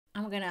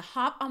I'm gonna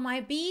hop on my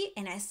bee,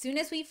 and as soon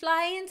as we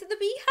fly into the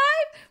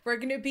beehive, we're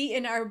gonna be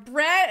in our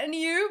brand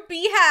new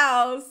bee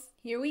house.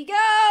 Here we go.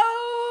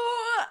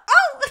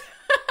 Oh,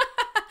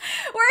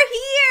 we're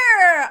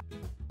here.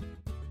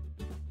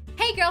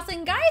 Hey girls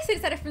and guys,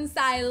 it's Edda from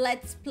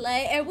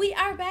ZaiLetsPlay, and we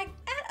are back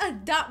at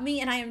Adopt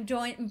Me, and I am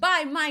joined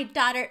by my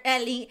daughter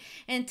Ellie,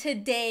 and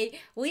today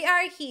we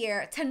are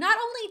here to not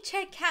only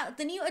check out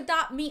the new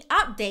Adopt Me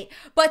update,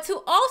 but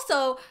to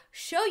also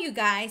show you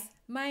guys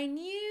my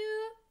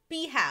new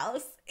bee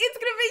house. It's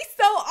gonna be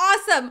so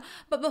awesome.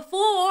 But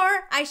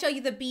before I show you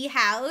the bee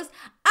house,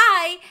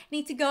 I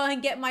need to go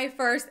and get my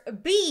first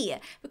bee,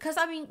 because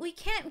I mean, we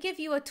can't give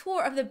you a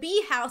tour of the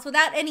bee house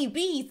without any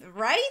bees,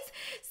 right?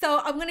 So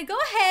I'm gonna go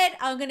ahead,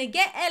 I'm gonna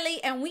get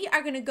Ellie, and we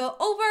are gonna go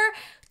over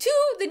to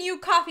the new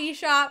coffee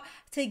shop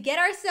to get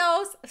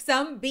ourselves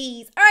some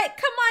bees. All right,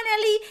 come on,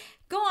 Ellie,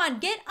 go on,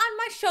 get on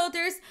my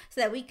shoulders so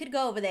that we could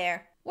go over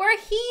there. We're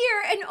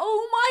here, and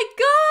oh my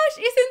gosh,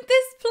 isn't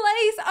this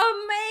place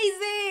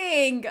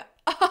amazing?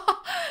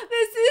 Oh,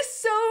 this is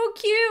so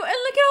cute, and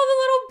look at all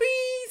the little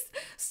bees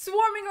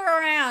swarming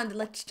around.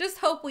 Let's just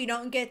hope we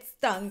don't get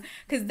stung,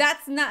 because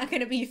that's not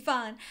gonna be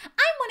fun.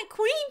 I want a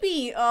queen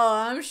bee. Oh,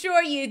 I'm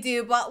sure you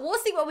do, but we'll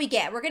see what we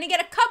get. We're gonna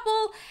get a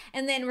couple,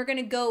 and then we're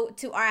gonna go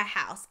to our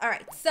house. All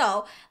right,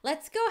 so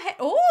let's go ahead.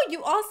 Oh,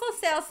 you also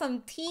sell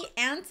some tea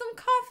and some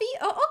coffee.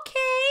 Oh,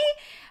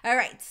 okay. All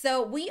right,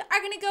 so we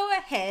are gonna go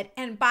ahead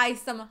and buy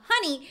some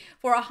honey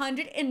for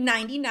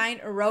 199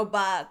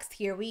 Robux.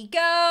 Here we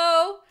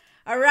go.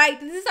 All right,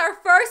 this is our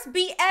first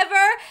bee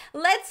ever.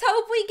 Let's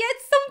hope we get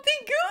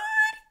something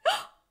good.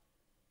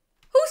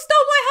 Who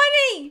stole my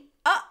honey?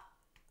 Oh,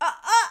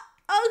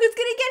 who's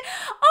gonna get?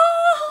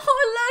 Oh,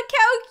 look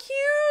how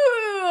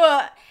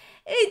cute.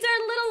 It's our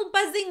little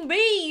buzzing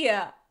bee.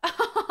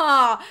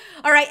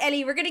 All right,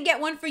 Ellie, we're gonna get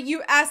one for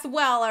you as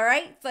well, all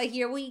right? So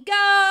here we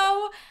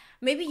go.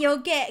 Maybe you'll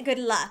get good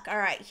luck. All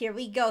right, here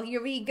we go,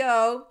 here we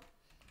go.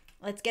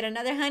 Let's get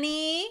another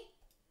honey.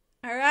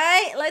 All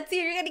right, let's see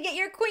if you're gonna get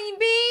your queen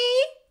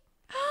bee.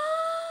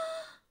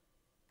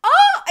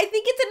 Oh, I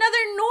think it's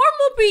another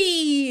normal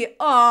bee.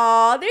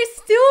 Oh, they're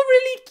still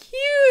really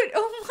cute.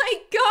 Oh my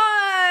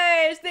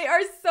gosh, they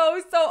are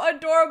so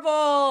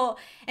adorable.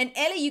 And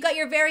Ellie, you got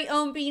your very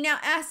own bee now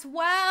as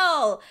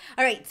well.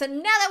 All right, so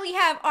now that we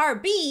have our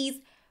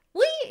bees,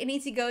 we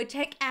need to go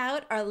check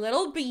out our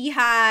little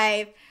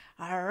beehive.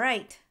 All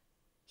right,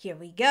 here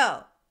we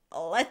go.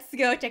 Let's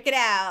go check it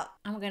out.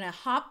 I'm gonna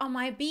hop on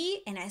my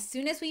bee, and as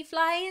soon as we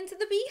fly into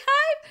the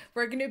beehive,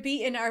 we're gonna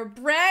be in our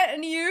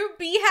brand new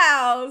bee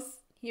house.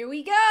 Here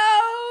we go.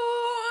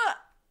 Oh,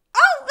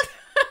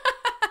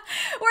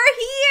 we're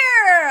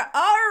here.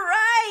 All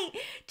right,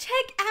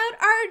 check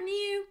out our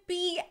new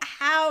bee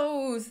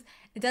house.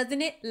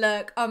 Doesn't it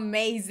look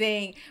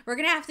amazing? We're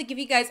gonna have to give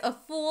you guys a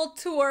full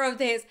tour of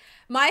this.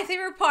 My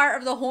favorite part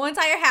of the whole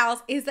entire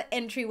house is the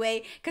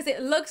entryway, because it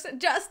looks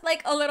just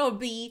like a little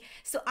bee.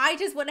 So I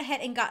just went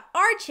ahead and got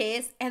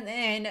arches and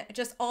then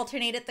just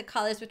alternated the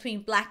colors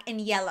between black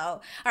and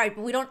yellow. All right,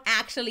 but we don't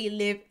actually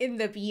live in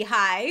the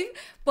beehive,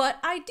 but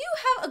I do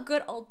have a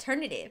good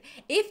alternative.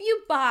 If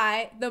you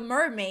buy the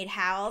mermaid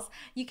house,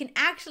 you can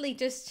actually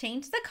just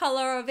change the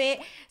color of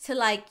it to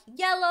like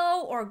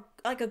yellow or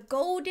like a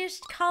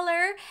goldish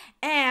color,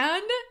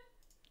 and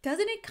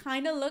doesn't it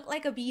kind of look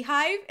like a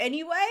beehive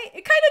anyway?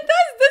 It kind of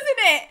does, doesn't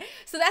it?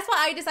 So that's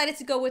why I decided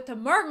to go with the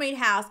mermaid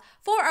house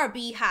for our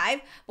beehive.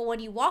 But when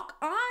you walk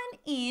on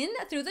in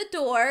through the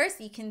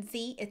doors, you can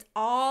see it's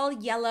all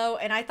yellow.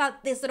 And I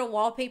thought this little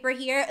wallpaper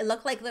here, it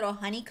looked like little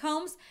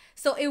honeycombs.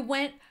 So it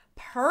went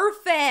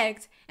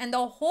perfect. And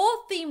the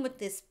whole theme with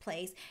this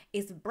place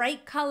is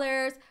bright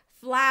colors,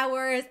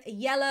 flowers,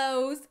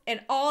 yellows,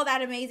 and all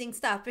that amazing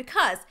stuff.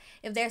 Because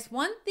if there's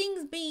one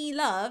thing bees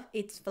love,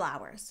 it's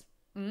flowers.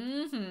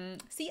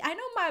 See, I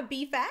know my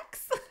bee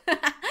facts. All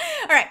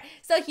right,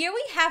 so here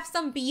we have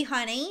some bee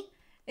honey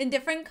in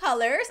different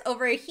colors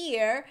over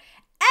here.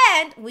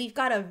 And we've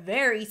got a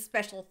very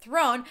special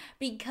throne,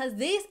 because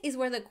this is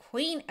where the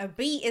queen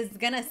bee is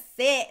gonna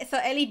sit. So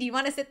Ellie, do you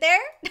want to sit there?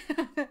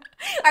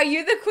 Are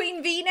you the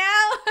queen bee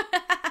now?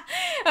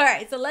 All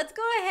right, so let's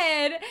go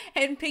ahead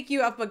and pick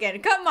you up again.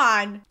 Come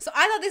on. So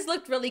I thought this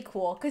looked really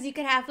cool, because you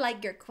could have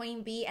like your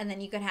queen bee, and then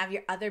you could have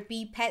your other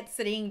bee pet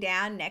sitting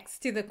down next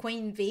to the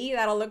queen bee.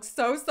 That'll look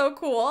so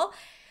cool.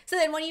 So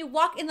then when you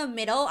walk in the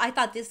middle, I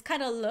thought this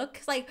kind of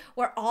looks like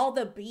where all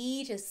the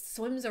bee just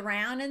swims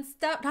around and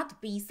stuff. Not the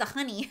bees, the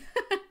honey.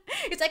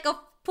 It's like a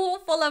pool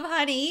full of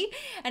honey.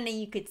 And then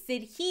you could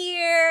sit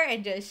here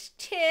and just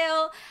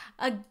chill.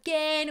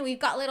 Again, we've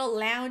got little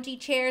loungy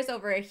chairs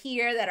over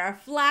here that are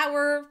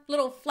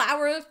little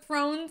flower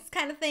thrones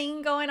kind of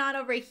thing going on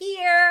over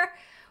here.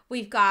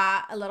 We've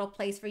got a little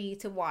place for you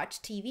to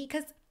watch TV,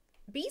 because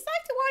bees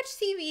like to watch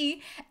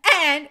TV,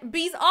 and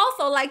bees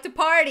also like to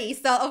party.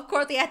 So of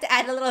course they have to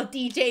add a little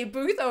DJ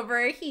booth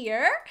over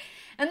here.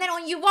 And then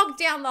when you walk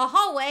down the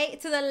hallway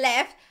to the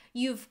left,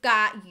 you've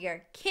got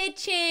your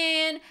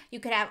kitchen. You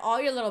could have all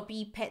your little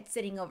bee pets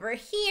sitting over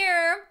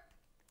here.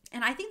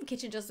 And I think the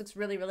kitchen just looks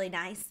really, really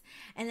nice.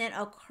 And then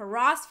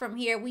across from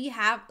here, we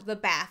have the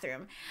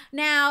bathroom.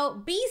 Now,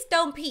 bees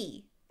don't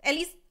pee. At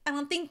least I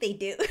don't think they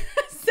do.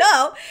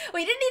 So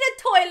we didn't need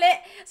a toilet.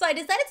 So I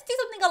decided to do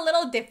something a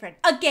little different.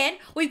 Again,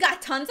 we've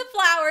got tons of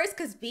flowers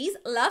because bees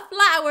love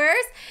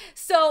flowers.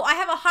 So I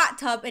have a hot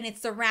tub and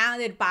it's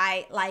surrounded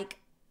by like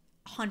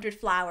 100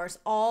 flowers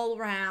all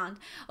around.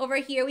 Over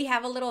here we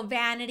have a little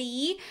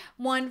vanity,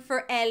 one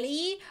for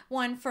Ellie,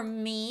 one for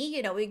me.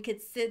 You know, we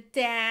could sit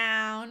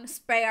down,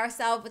 spray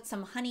ourselves with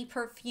some honey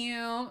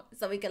perfume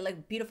so we could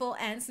look beautiful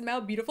and smell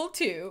beautiful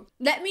too.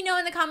 Let me know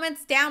in the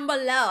comments down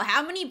below,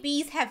 how many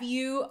bees have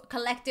you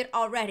collected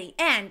already?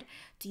 And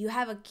do you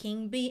have a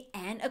king bee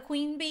and a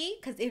queen bee?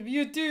 Because if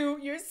you do,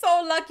 you're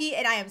so lucky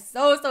and I am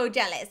so, so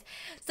jealous.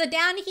 So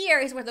down here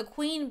is where the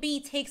queen bee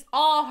takes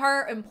all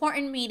her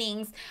important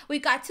meetings.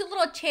 We've got two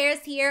little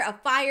chairs here, a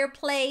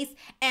fireplace,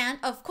 and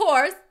of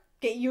course,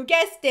 you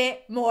guessed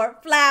it, more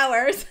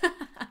flowers. I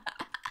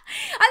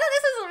thought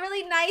this was a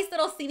really nice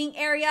little seating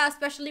area,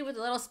 especially with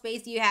the little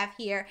space you have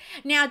here.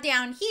 Now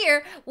down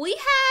here, we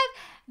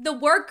have the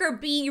worker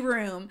bee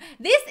room.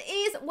 This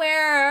is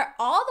where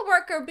all the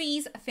worker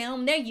bees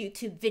film their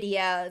YouTube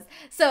videos.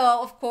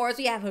 So of course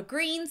we have a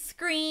green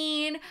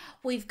screen.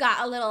 We've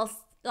got a little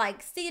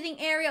like seating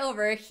area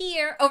over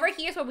here. Over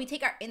here is where we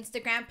take our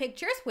Instagram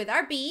pictures with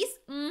our bees.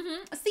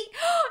 See,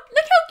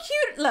 look how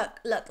cute. Look.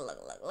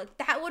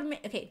 That would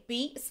make, okay,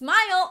 bee,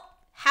 smile.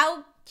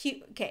 How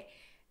cute. Okay.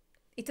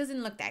 It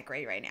doesn't look that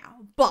great right now,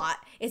 but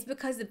it's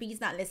because the bee's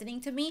not listening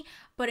to me.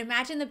 But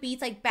imagine the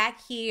bee's like back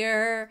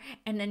here,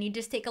 and then you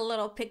just take a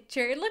little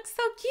picture. It looks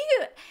so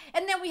cute.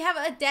 And then we have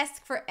a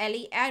desk for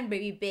Ellie and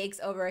baby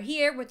Biggs over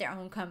here with their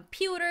own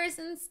computers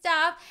and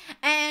stuff.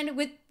 And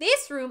with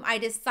this room, I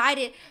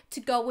decided to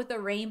go with the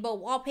rainbow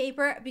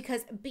wallpaper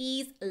because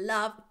bees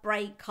love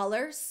bright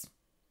colors.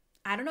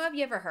 I don't know if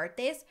you ever heard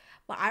this,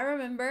 but I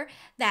remember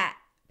that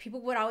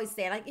people would always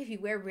say, like, if you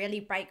wear really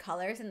bright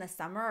colors in the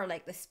summer or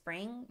like the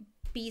spring,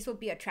 bees will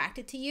be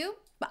attracted to you.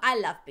 But I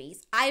love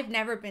bees. I've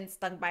never been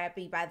stung by a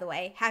bee, by the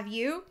way. Have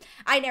you?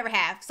 I never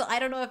have. So I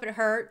don't know if it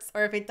hurts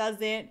or if it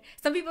doesn't.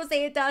 Some people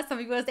say it does. Some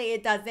people say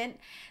it doesn't.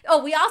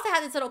 Oh, we also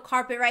have this little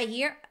carpet right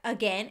here.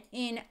 Again,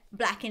 in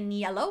black and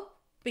yellow,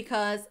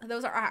 because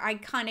those are our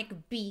iconic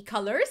bee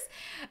colors.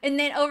 And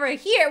then over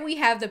here, we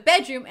have the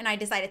bedroom. And I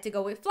decided to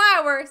go with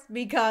flowers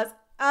because,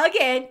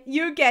 again,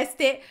 you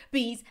guessed it,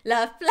 bees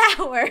love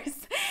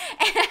flowers.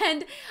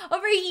 And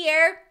over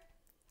here,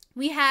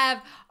 we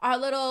have our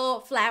little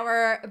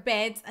flower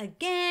beds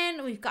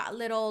again. We've got a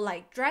little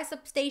like dress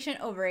up station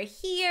over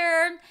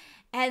here.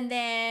 And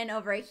then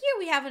over here,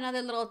 we have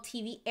another little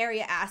TV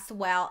area as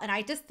well. And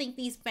I just think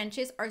these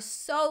benches are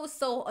so,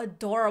 so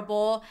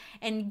adorable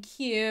and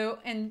cute.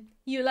 And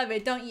you love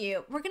it, don't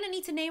you? We're gonna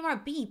need to name our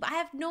bee, but I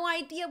have no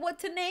idea what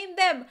to name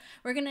them.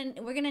 We're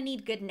gonna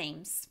need good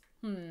names.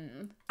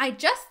 I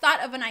just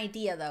thought of an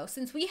idea though.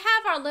 Since we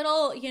have our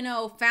little, you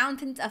know,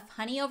 fountains of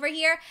honey over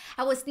here,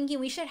 I was thinking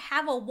we should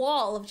have a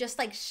wall of just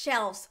like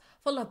shelves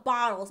full of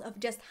bottles of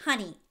just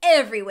honey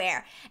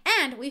everywhere.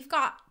 And we've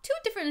got two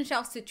different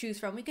shelves to choose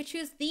from. We could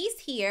choose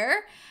these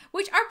here,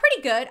 which are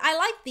pretty good. I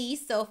like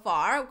these so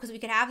far because we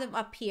could have them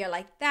up here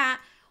like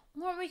that.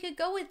 Or we could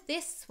go with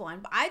this one,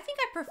 but I think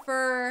I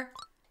prefer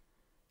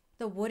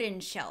the wooden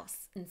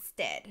shelves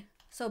instead.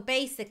 So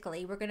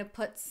basically, we're going to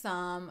put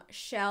some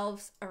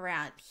shelves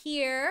around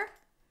here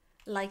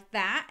like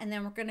that. And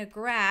then we're going to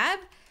grab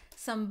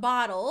some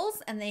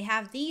bottles. And they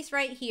have these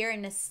right here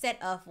in a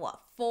set of, what,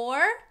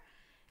 4?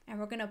 And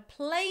we're going to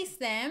place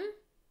them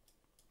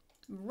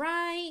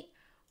right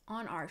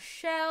on our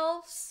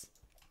shelves.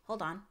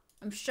 Hold on.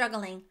 I'm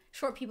struggling.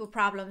 Short people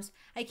problems.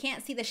 I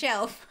can't see the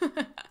shelf.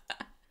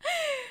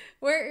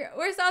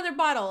 Where's the other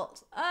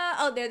bottles?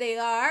 Oh, there they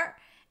are.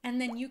 And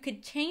then you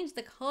could change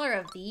the color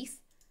of these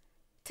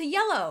to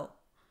yellow.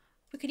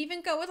 We could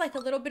even go with like a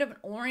little bit of an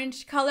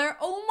orange color.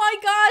 Oh my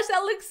gosh,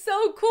 that looks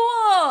so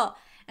cool.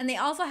 And they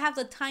also have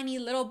the tiny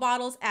little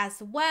bottles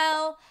as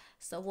well.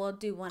 So we'll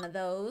do one of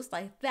those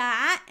like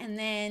that. And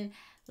then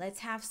let's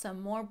have some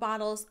more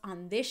bottles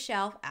on this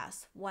shelf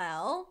as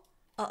well.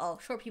 Uh-oh,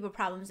 short people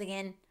problems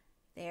again.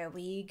 There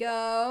we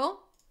go.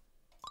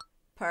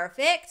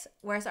 Perfect.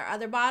 Where's our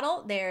other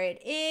bottle? There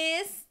it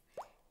is.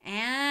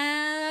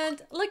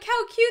 And look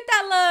how cute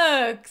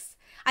that looks.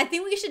 I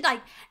think we should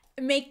like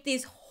make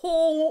this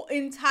whole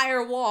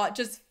entire wall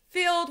just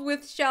filled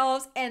with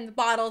shelves and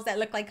bottles that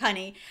look like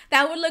honey.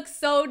 That would look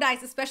so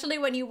nice, especially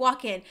when you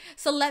walk in.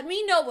 So let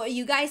me know what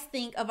you guys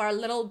think of our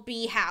little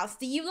bee house.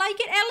 Do you like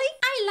it, Ellie?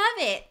 I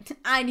love it.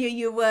 I knew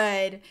you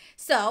would.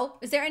 So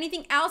is there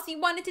anything else you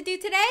wanted to do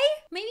today?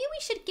 Maybe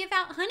we should give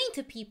out honey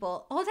to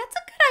people. Oh, that's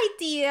a good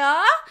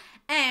idea.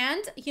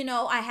 And, you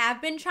know, I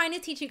have been trying to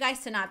teach you guys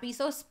to not be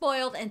so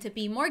spoiled and to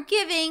be more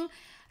giving.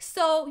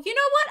 So, you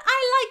know what?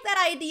 I like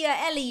that idea,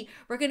 Ellie.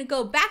 We're going to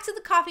go back to the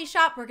coffee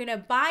shop. We're going to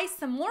buy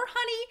some more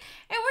honey.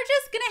 And we're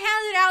just going to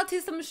hand it out to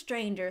some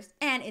strangers.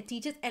 And it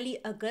teaches Ellie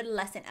a good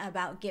lesson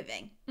about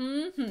giving.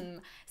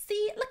 See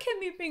See, look at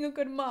me being a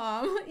good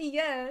mom.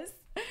 Yes.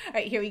 All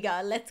right, here we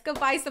go. Let's go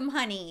buy some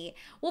honey.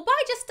 We'll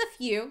buy just a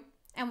few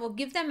and we'll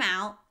give them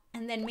out.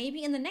 And then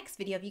maybe in the next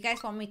video, if you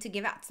guys want me to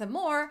give out some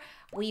more,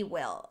 we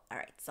will. All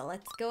right, so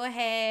let's go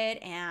ahead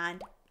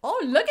and... Oh,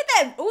 look at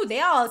them. Oh,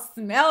 they all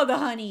smell the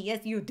honey.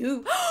 Yes, you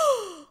do.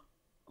 Oh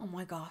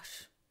my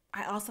gosh.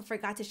 I also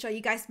forgot to show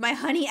you guys my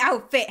honey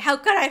outfit. How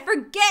could I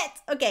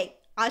forget? Okay,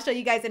 I'll show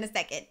you guys in a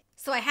second.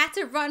 So I had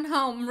to run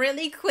home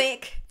really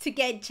quick to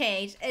get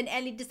changed. And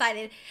Ellie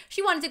decided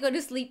she wanted to go to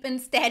sleep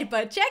instead.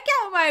 But check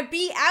out my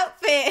bee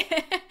outfit.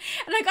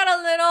 And I got a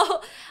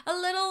little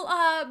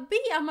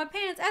bee on my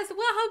pants as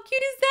well. How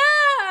cute is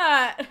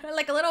that?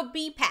 Like a little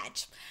bee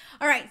patch.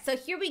 All right, so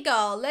here we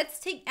go. Let's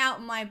take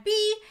out my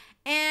bee.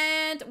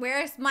 And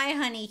where's my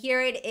honey? Here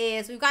it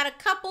is. We've got a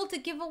couple to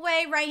give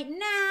away right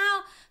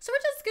now. So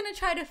we're just gonna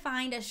try to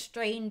find a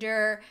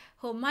stranger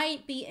who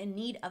might be in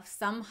need of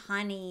some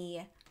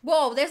honey.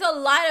 Whoa, there's a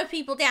lot of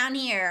people down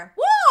here.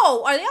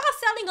 Whoa, are they all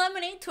selling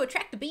lemonade to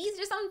attract the bees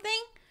or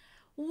something?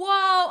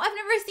 Whoa, I've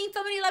never seen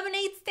so many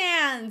lemonade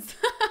stands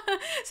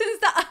since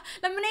the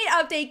lemonade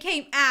update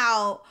came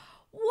out.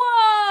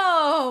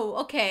 Whoa,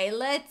 okay,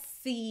 let's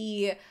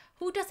see.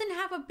 Who doesn't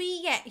have a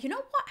bee yet? You know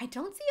what? I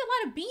don't see a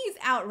lot of bees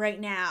out right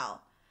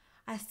now.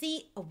 I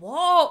see,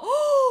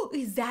 whoa,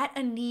 is that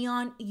a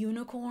neon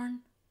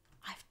unicorn?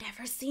 I've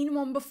never seen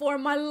one before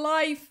in my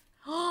life.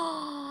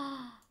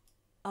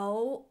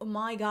 Oh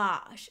my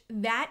gosh,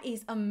 that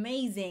is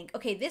amazing.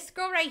 Okay, this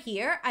girl right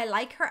here, I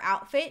like her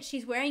outfit.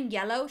 She's wearing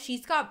yellow.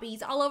 She's got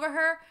bees all over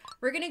her.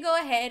 We're gonna go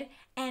ahead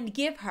and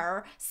give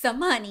her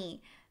some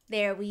honey.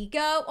 There we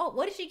go. Oh,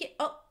 what did she get?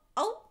 Oh,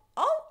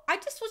 I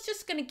was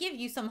just gonna give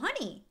you some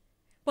honey.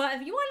 But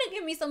if you want to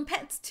give me some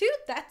pets too,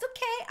 that's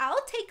okay.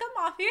 I'll take them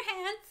off your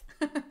hands.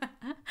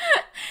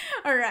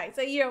 All right,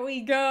 so here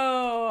we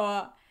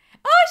go.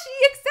 Oh, she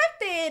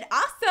accepted.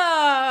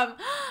 Awesome.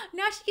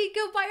 Now she can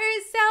go buy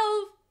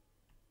herself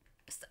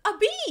a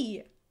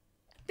bee.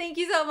 Thank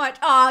you so much.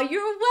 Oh,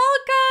 you're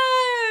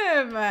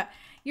welcome.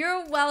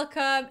 You're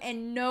welcome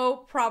and no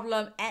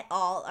problem at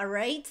all. All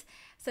right.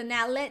 So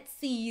now let's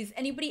see. Does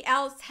anybody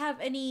else have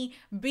any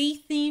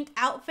bee-themed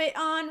outfit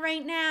on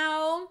right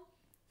now?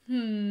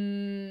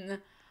 Oh,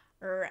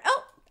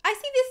 I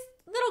see this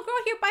little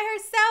girl here by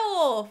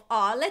herself.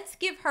 Oh, let's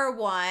give her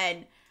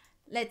one.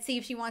 Let's see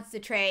if she wants to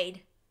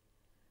trade.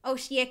 Oh,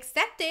 she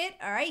accepted.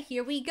 All right,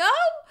 here we go.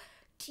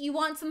 Do you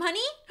want some honey?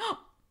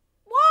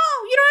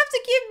 Whoa, you don't have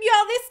to give me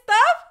all this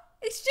stuff.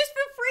 It's just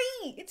for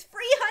free. It's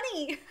free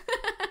honey.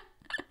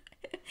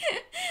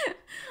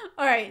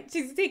 All right,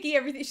 she's taking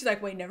everything. She's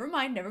like, wait, never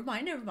mind. Don't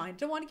want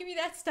to give you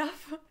that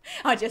stuff.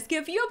 I'll just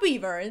give you a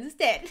beaver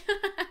instead.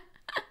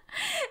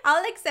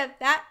 I'll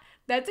accept that.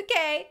 That's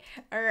okay.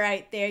 All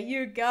right, there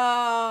you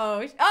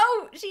go.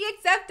 Oh, she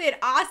accepted.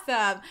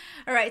 Awesome.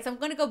 All right, so I'm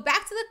going to go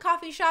back to the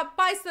coffee shop,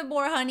 buy some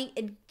more honey,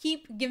 and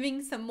keep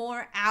giving some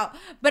more out.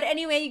 But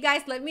anyway, you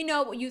guys, let me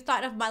know what you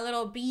thought of my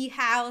little bee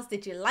house.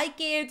 Did you like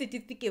it? Did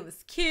you think it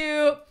was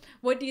cute?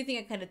 What do you think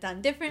I could have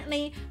done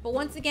differently? But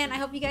once again, I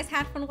hope you guys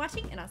had fun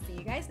watching, and I'll see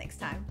you guys next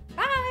time.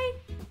 Bye.